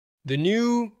The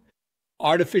new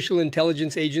artificial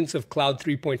intelligence agents of Claude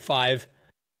 3.5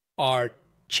 are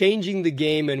changing the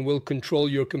game and will control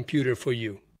your computer for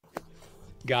you.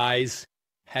 Guys,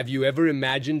 have you ever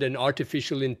imagined an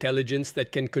artificial intelligence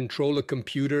that can control a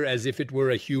computer as if it were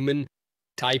a human,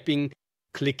 typing,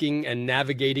 clicking, and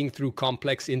navigating through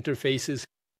complex interfaces?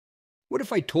 What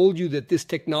if I told you that this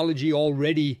technology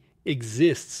already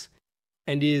exists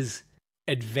and is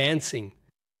advancing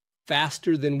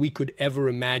faster than we could ever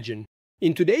imagine?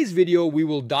 In today's video, we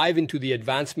will dive into the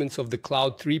advancements of the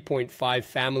Claude 3.5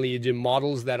 family of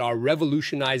models that are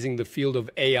revolutionizing the field of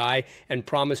AI and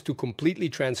promise to completely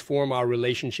transform our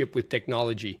relationship with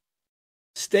technology.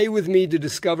 Stay with me to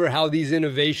discover how these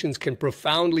innovations can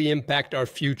profoundly impact our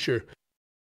future.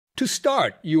 To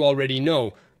start, you already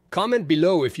know, comment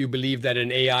below if you believe that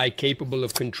an AI capable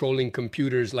of controlling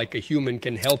computers like a human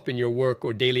can help in your work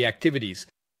or daily activities.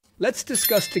 Let's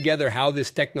discuss together how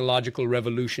this technological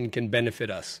revolution can benefit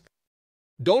us.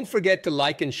 Don't forget to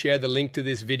like and share the link to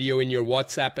this video in your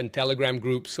WhatsApp and Telegram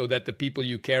groups so that the people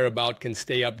you care about can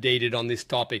stay updated on this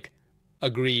topic.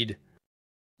 Agreed.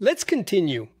 Let's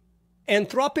continue.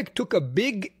 Anthropic took a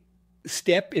big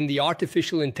step in the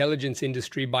artificial intelligence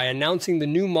industry by announcing the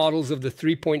new models of the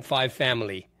 3.5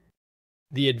 family.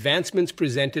 The advancements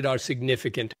presented are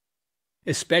significant,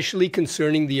 especially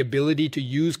concerning the ability to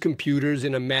use computers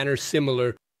in a manner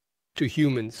similar to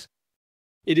humans.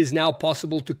 It is now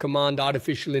possible to command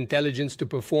artificial intelligence to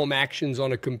perform actions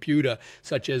on a computer,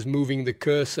 such as moving the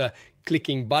cursor,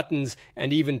 clicking buttons,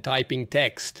 and even typing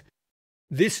text.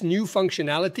 This new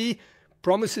functionality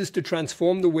promises to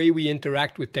transform the way we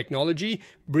interact with technology,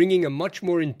 bringing a much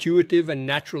more intuitive and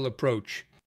natural approach.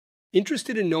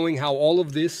 Interested in knowing how all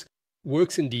of this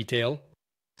works in detail?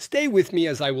 Stay with me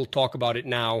as I will talk about it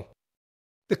now.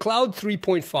 The Claude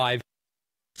 3.5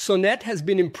 Sonnet has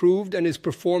been improved and is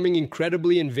performing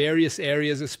incredibly in various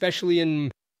areas, especially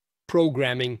in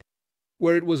programming,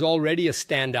 where it was already a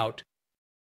standout.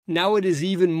 Now it is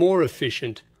even more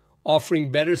efficient,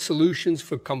 offering better solutions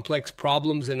for complex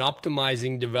problems and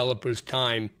optimizing developers'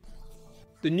 time.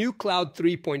 The new Claude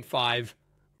 3.5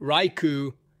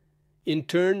 Raiku in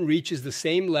turn reaches the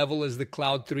same level as the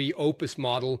Claude 3 Opus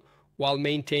model, while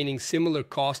maintaining similar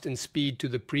cost and speed to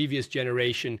the previous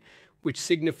generation, which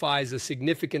signifies a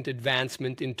significant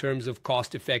advancement in terms of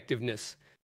cost effectiveness.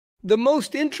 The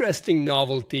most interesting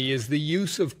novelty is the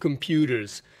use of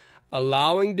computers,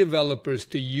 allowing developers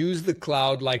to use the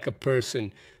cloud like a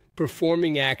person,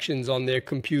 performing actions on their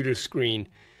computer screen.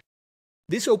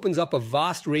 This opens up a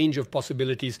vast range of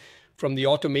possibilities, from the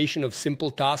automation of simple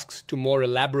tasks to more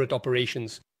elaborate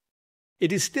operations.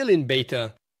 It is still in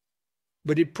beta,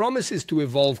 but it promises to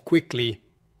evolve quickly,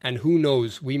 and who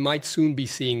knows, we might soon be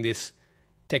seeing this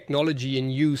technology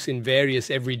in use in various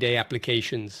everyday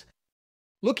applications.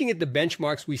 Looking at the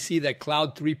benchmarks, we see that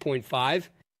Claude 3.5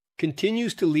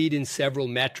 continues to lead in several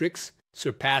metrics,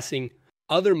 surpassing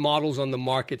other models on the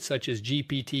market such as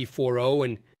GPT-4o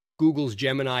and Google's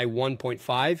Gemini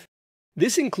 1.5.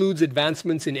 This includes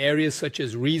advancements in areas such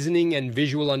as reasoning and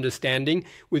visual understanding,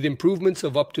 with improvements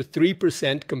of up to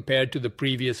 3% compared to the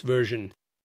previous version.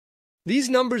 These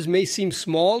numbers may seem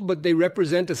small, but they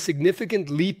represent a significant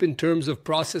leap in terms of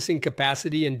processing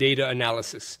capacity and data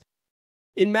analysis.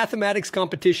 In mathematics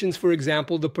competitions, for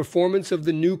example, the performance of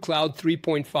the new Claude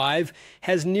 3.5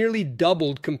 has nearly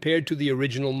doubled compared to the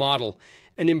original model,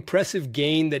 an impressive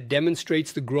gain that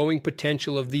demonstrates the growing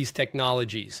potential of these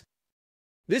technologies.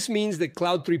 This means that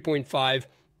Claude 3.5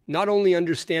 not only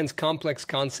understands complex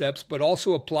concepts, but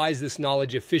also applies this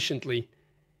knowledge efficiently,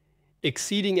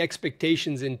 exceeding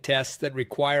expectations in tests that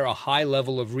require a high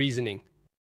level of reasoning.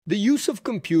 The use of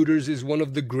computers is one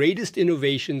of the greatest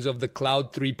innovations of the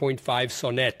Claude 3.5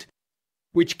 Sonnet,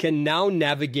 which can now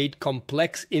navigate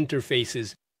complex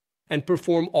interfaces and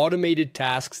perform automated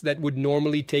tasks that would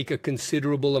normally take a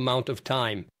considerable amount of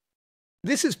time.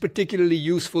 This is particularly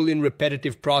useful in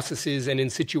repetitive processes and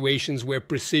in situations where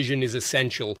precision is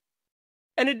essential.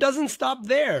 And it doesn't stop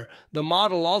there. The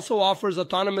model also offers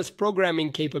autonomous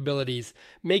programming capabilities,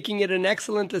 making it an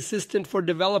excellent assistant for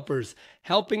developers,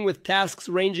 helping with tasks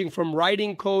ranging from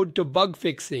writing code to bug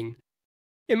fixing.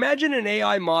 Imagine an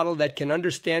AI model that can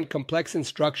understand complex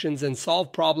instructions and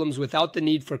solve problems without the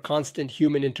need for constant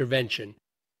human intervention.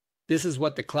 This is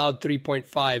what the Claude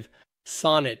 3.5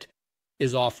 Sonnet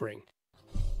is offering.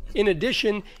 In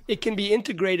addition, it can be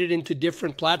integrated into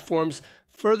different platforms,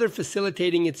 further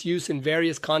facilitating its use in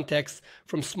various contexts,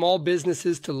 from small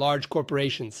businesses to large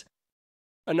corporations.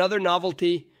 Another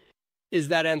novelty is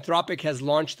that Anthropic has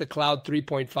launched the Claude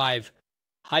 3.5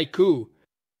 Haiku,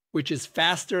 which is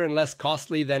faster and less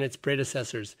costly than its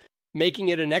predecessors. making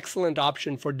it an excellent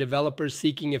option for developers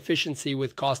seeking efficiency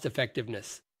with cost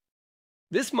effectiveness.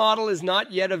 This model is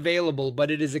not yet available,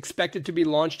 but it is expected to be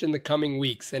launched in the coming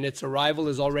weeks, and its arrival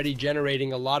is already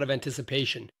generating a lot of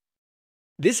anticipation.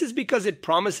 This is because it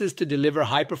promises to deliver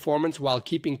high performance while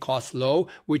keeping costs low,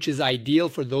 which is ideal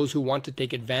for those who want to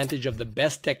take advantage of the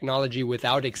best technology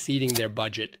without exceeding their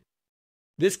budget.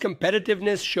 This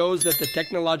competitiveness shows that the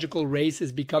technological race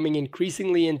is becoming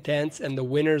increasingly intense, and the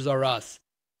winners are us,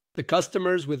 the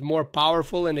customers with more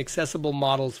powerful and accessible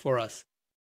models for us.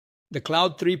 The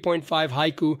Claude 3.5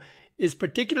 Haiku is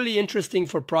particularly interesting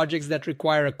for projects that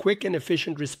require a quick and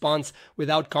efficient response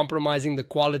without compromising the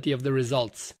quality of the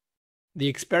results. The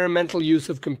experimental use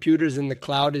of computers in the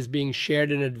cloud is being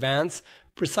shared in advance,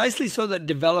 precisely so that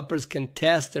developers can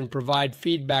test and provide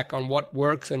feedback on what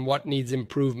works and what needs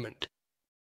improvement.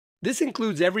 This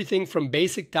includes everything from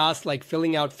basic tasks like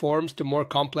filling out forms to more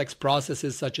complex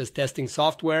processes such as testing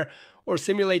software or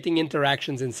simulating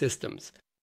interactions in systems.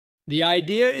 The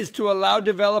idea is to allow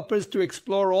developers to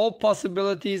explore all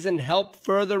possibilities and help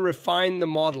further refine the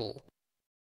model.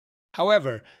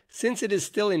 However, since it is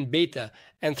still in beta,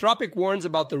 Anthropic warns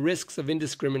about the risks of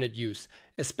indiscriminate use,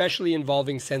 especially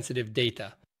involving sensitive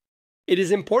data. It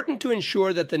is important to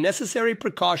ensure that the necessary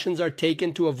precautions are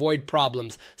taken to avoid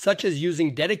problems, such as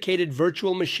using dedicated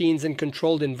virtual machines in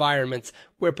controlled environments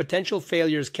where potential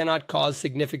failures cannot cause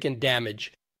significant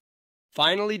damage.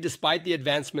 Finally, despite the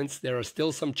advancements, there are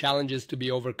still some challenges to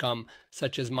be overcome,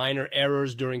 such as minor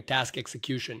errors during task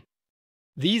execution.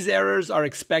 These errors are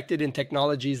expected in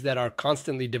technologies that are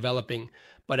constantly developing,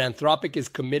 but Anthropic is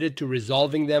committed to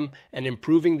resolving them and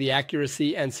improving the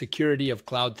accuracy and security of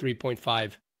Claude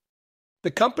 3.5.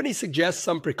 The company suggests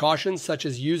some precautions, such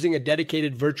as using a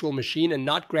dedicated virtual machine and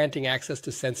not granting access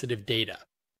to sensitive data.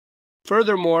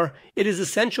 Furthermore, it is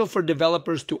essential for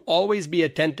developers to always be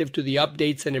attentive to the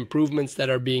updates and improvements that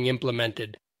are being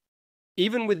implemented.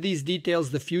 Even with these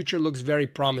details, the future looks very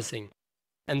promising,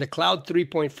 and the Claude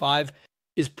 3.5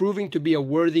 is proving to be a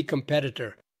worthy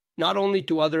competitor, not only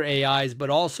to other AIs,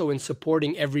 but also in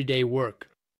supporting everyday work.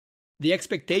 The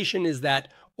expectation is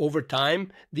that, over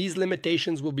time, these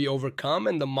limitations will be overcome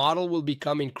and the model will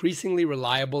become increasingly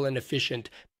reliable and efficient,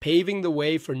 paving the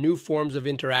way for new forms of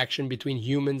interaction between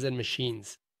humans and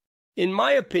machines. In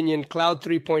my opinion, Claude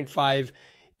 3.5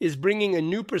 is bringing a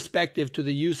new perspective to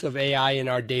the use of AI in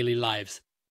our daily lives.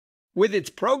 With its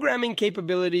programming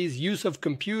capabilities, use of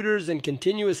computers, and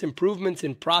continuous improvements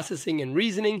in processing and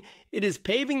reasoning, it is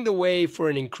paving the way for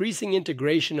an increasing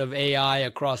integration of AI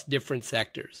across different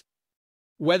sectors.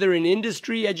 Whether in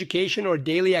industry, education, or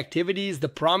daily activities, the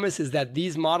promise is that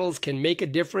these models can make a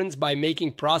difference by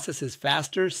making processes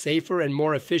faster, safer, and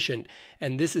more efficient,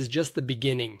 and this is just the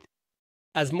beginning.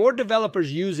 As more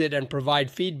developers use it and provide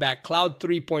feedback, Claude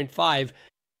 3.5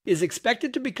 is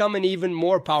expected to become an even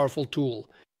more powerful tool,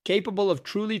 capable of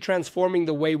truly transforming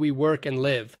the way we work and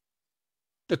live.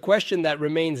 The question that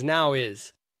remains now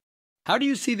is, how do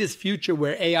you see this future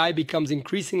where AI becomes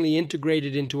increasingly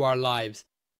integrated into our lives?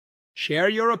 Share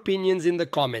your opinions in the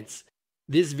comments.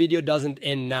 This video doesn't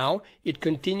end now, it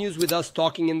continues with us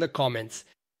talking in the comments.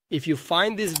 If you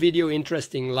find this video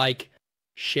interesting, like,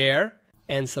 share,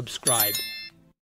 and subscribe.